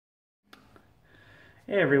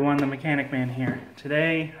Hey everyone, the Mechanic Man here.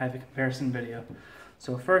 Today I have a comparison video.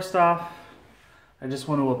 So first off, I just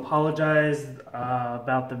want to apologize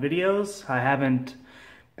about the videos. I haven't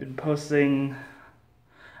been posting,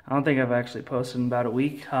 I don't think I've actually posted in about a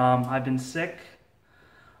week. I've been sick,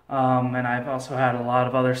 and I've also had a lot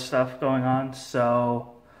of other stuff going on,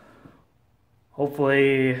 so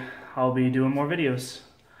hopefully I'll be doing more videos.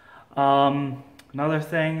 Another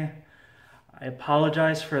thing, I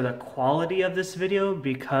apologize for the quality of this video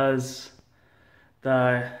because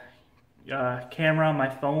the camera on my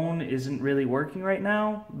phone isn't really working right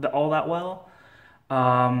now all that well.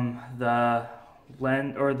 The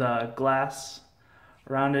lens or the glass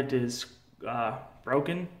around it is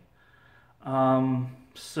broken.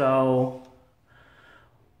 So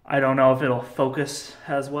I don't know if it'll focus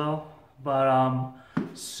as well, but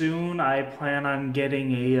soon I plan on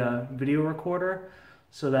getting a video recorder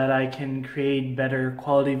so that I can create better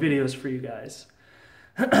quality videos for you guys.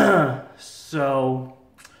 So,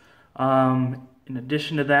 in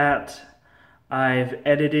addition to that, I've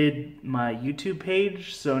edited my YouTube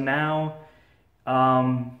page, so now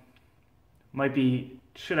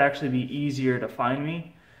should actually be easier to find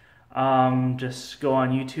me. Just go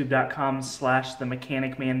on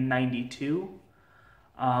youtube.com/themechanicman92.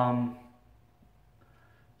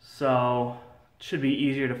 So it should be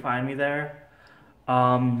easier to find me there.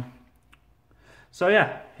 So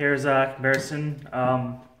yeah, here's a comparison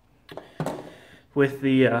with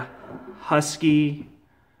the Husky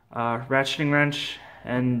ratcheting wrench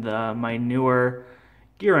and my newer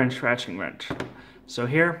Gearwrench ratcheting wrench. So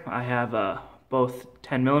here I have both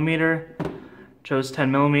 10mm. Chose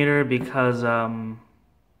 10mm because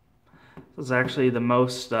this is actually the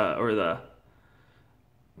most the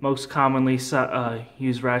most commonly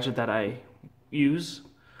used ratchet that I use.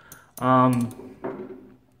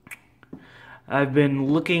 I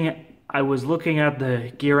was looking at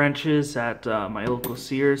the gear wrenches at my local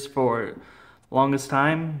Sears for the longest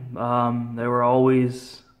time. They were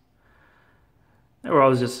always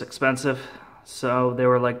just expensive. So they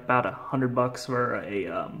were like about $100 for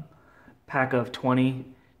a pack of 20,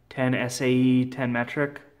 10 SAE, 10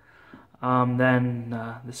 metric. Then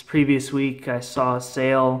this previous week I saw a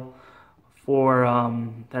sale for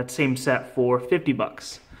that same set for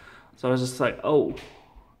 $50. So I was just like, oh,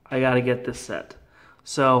 I gotta get this set.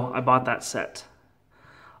 So I bought that set.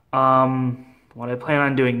 What I plan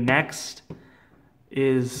on doing next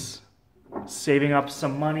is saving up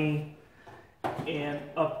some money and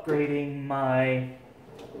upgrading my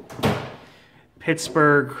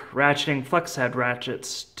Pittsburgh ratcheting flex head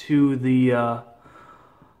ratchets to the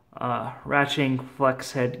ratcheting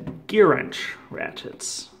flex head gear wrench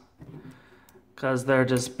ratchets, because they're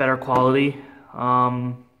just better quality.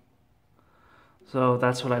 So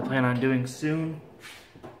that's what I plan on doing soon.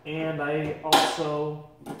 And I also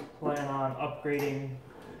plan on upgrading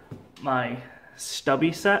my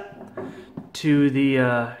stubby set to the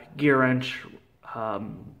Gearwrench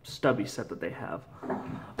stubby set that they have.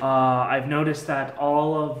 I've noticed that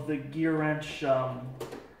all of the Gearwrench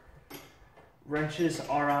wrenches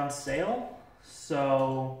are on sale.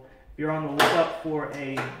 So if you're on the lookout for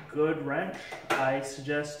a good wrench, I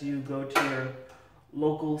suggest you go to your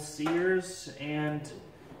local Sears and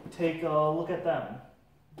take a look at them.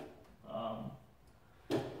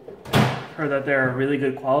 Heard that they're really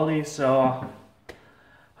good quality, so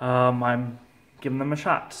I'm giving them a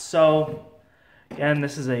shot. So again,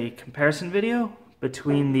 this is a comparison video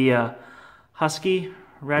between the Husky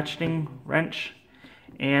ratcheting wrench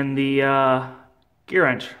and the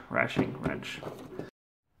Gearwrench ratcheting wrench.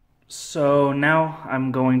 So now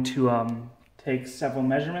I'm going to take several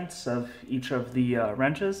measurements of each of the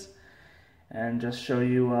wrenches and just show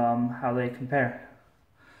you how they compare.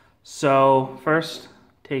 So first,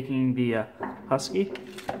 taking the Husky,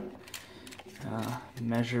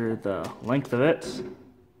 measure the length of it,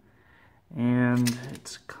 and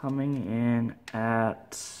it's coming in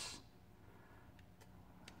at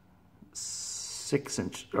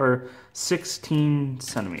 16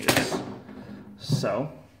 centimeters.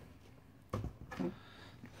 So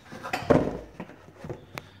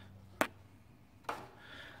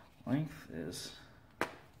length is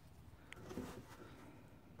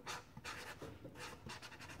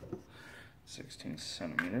 16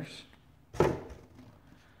 centimeters.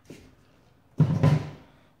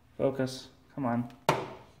 Focus, come on.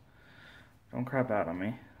 Don't crap out on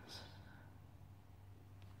me.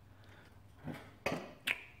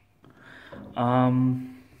 Let's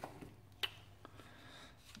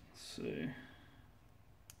see.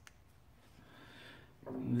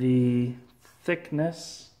 The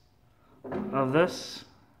thickness of this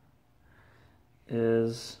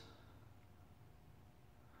is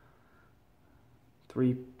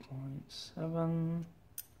 3.7.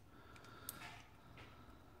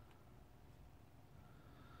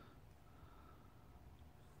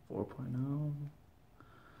 4.0.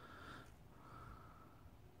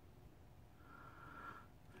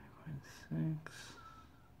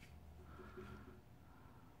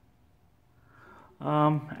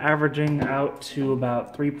 3.6. Averaging out to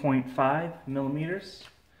about 3.5 millimeters.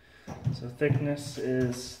 So thickness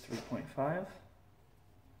is 3.5.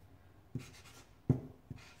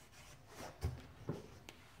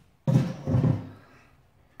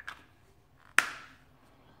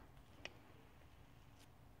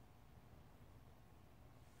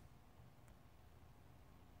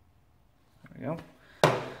 There we go.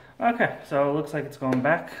 Okay, so it looks like it's going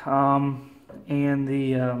back. And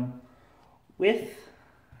the width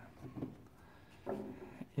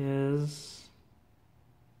is,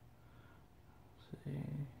 let's see,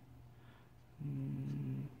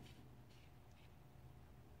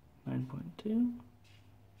 9.2,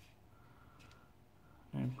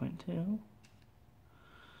 9.2,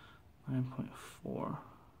 9.4,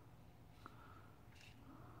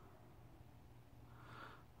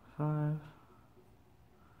 5.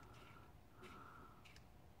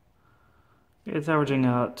 It's averaging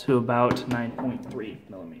out to about 9.3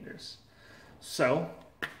 millimeters. So,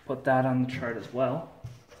 put that on the chart as well.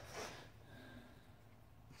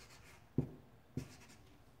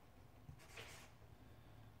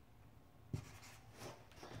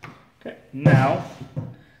 Okay, now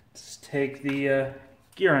let's take the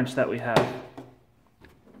gear wrench that we have.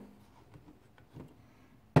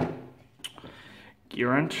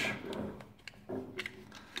 Gear wrench,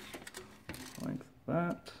 like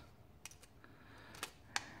that.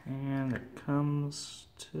 And it comes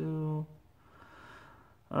to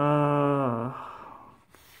 5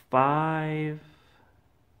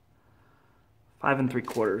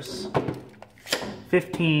 3/4,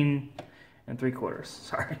 15 3/4.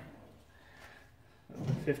 Sorry,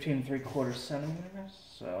 15 3/4 centimeters.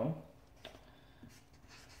 So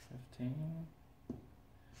 15,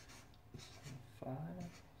 5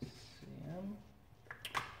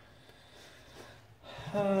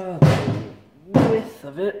 cm. Width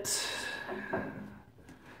of it,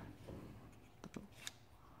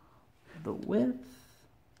 the width,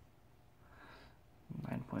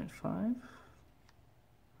 9.5,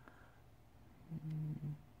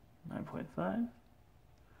 9.5,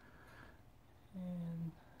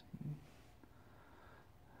 and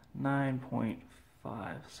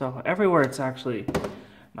 9.5. So everywhere it's actually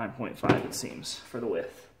 9.5, it seems, for the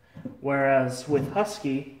width. Whereas with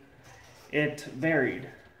Husky, it varied.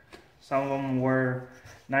 Some of them were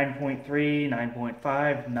 9.3,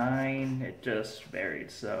 9.5, 9, it just varied,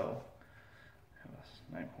 so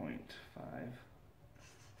 9.5.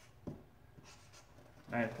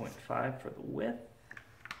 9.5 for the width.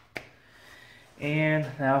 And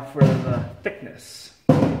now for the thickness.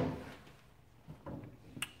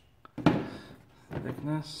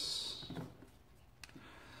 Thickness.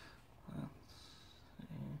 Let's see.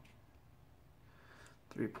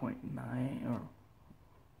 3.9 or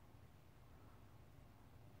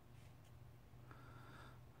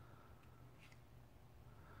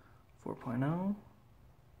 4.0,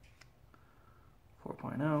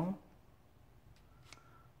 4.0,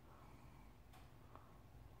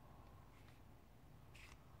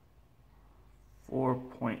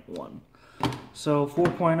 4.1. So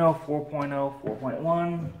 4.0, 4.0,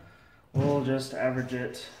 4.1, we'll just average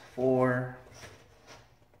it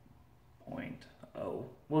 4.0.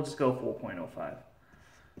 We'll just go 4.05.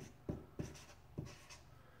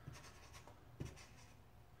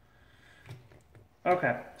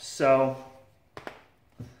 Okay, so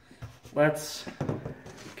let's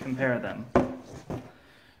compare them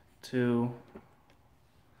to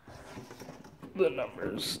the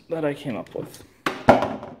numbers that I came up with.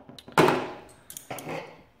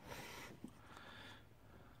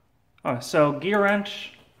 So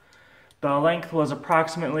Gearwrench, the length was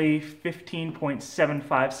approximately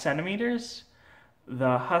 15.75 centimeters.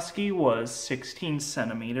 The Husky was 16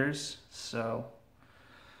 centimeters, so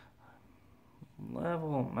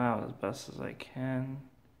level them out as best as I can.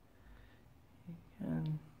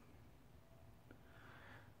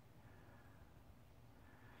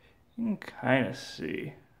 You can kind of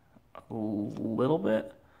see a little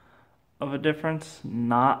bit of a difference,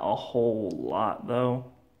 not a whole lot though.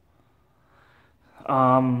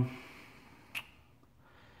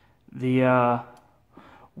 The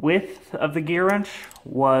width of the Gearwrench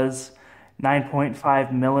was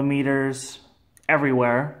 9.5 millimeters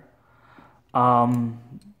everywhere. The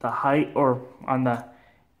height, or on the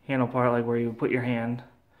handle part, like where you put your hand,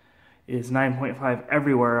 is 9.5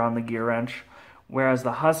 everywhere on the Gearwrench, Whereas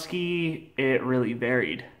the Husky, it really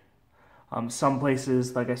varied. Some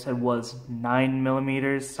places, like I said, was 9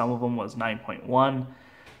 millimeters. Some of them was 9.1,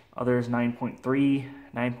 others 9.3,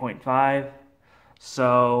 9.5.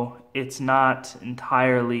 So it's not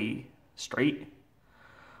entirely straight.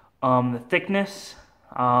 The thickness,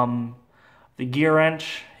 the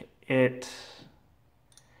Gearwrench, it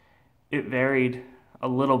varied a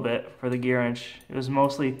little bit for the Gearwrench. It was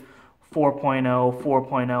mostly 4.0,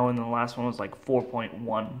 4.0, and then the last one was like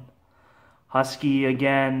 4.1. Husky,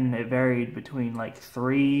 again, it varied between like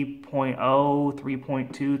 3.0,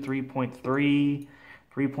 3.2, 3.3,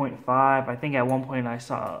 3.5. I think at one point I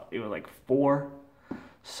saw it was like 4.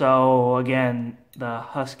 So again, the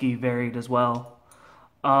Husky varied as well.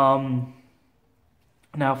 Now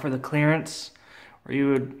for the clearance, where you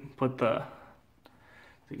would put the,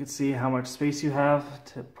 you can see how much space you have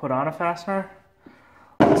to put on a fastener.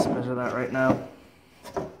 Let's measure that right now.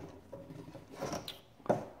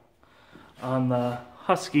 On the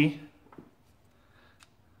Husky,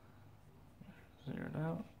 zero it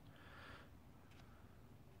out,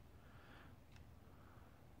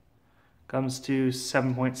 comes to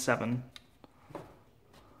 7.7.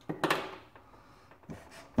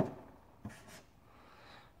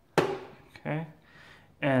 Okay,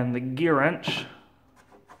 and the Gearwrench,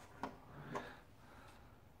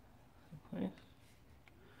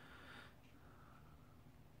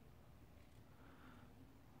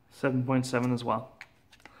 7.7 as well.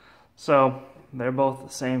 So they're both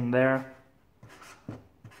the same there.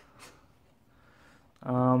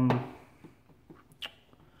 Now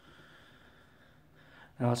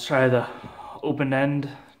let's try the open end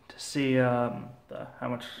to see how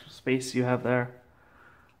much space you have there.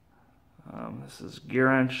 This is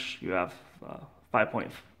Gearwrench. You have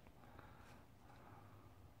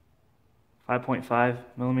 5.5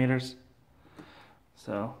 millimeters.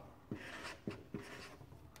 So,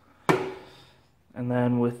 and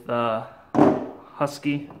then with the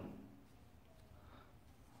Husky,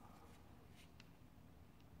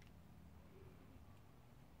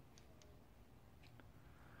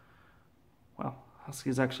 wow, Husky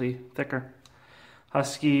is actually thicker.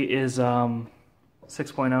 Husky is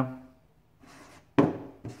 6.0.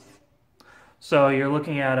 So you're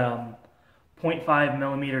looking at 0.5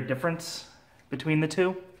 millimeter difference between the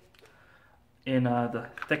two in the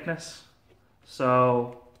thickness.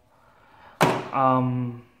 So,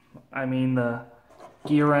 I mean, the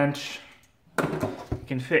Gearwrench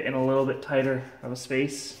can fit in a little bit tighter of a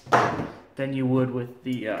space than you would with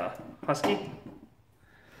the Husky.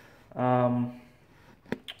 Other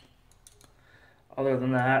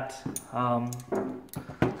than that,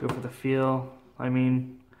 go for the feel. I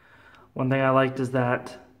mean, one thing I liked is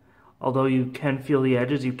that although you can feel the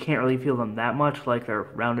edges, you can't really feel them that much, like they're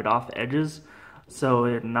rounded off edges. So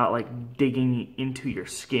they're not like digging into your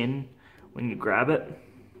skin when you grab it.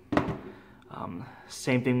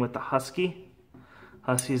 Same thing with the Husky.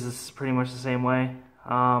 Huskies is pretty much the same way.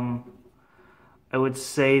 I would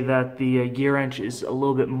say that the Gearwrench is a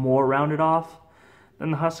little bit more rounded off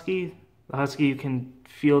than the Husky. The Husky, you can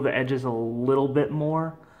feel the edges a little bit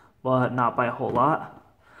more, but not by a whole lot.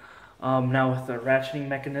 Now with the ratcheting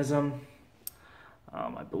mechanism,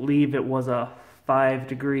 I believe it was a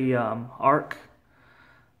 5-degree arc.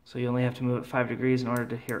 So you only have to move it 5 degrees in order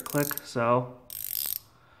to hear it click. So,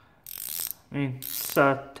 I mean, it's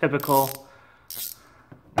a typical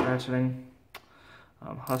ratcheting.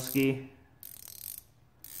 Husky,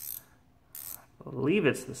 I believe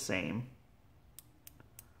it's the same.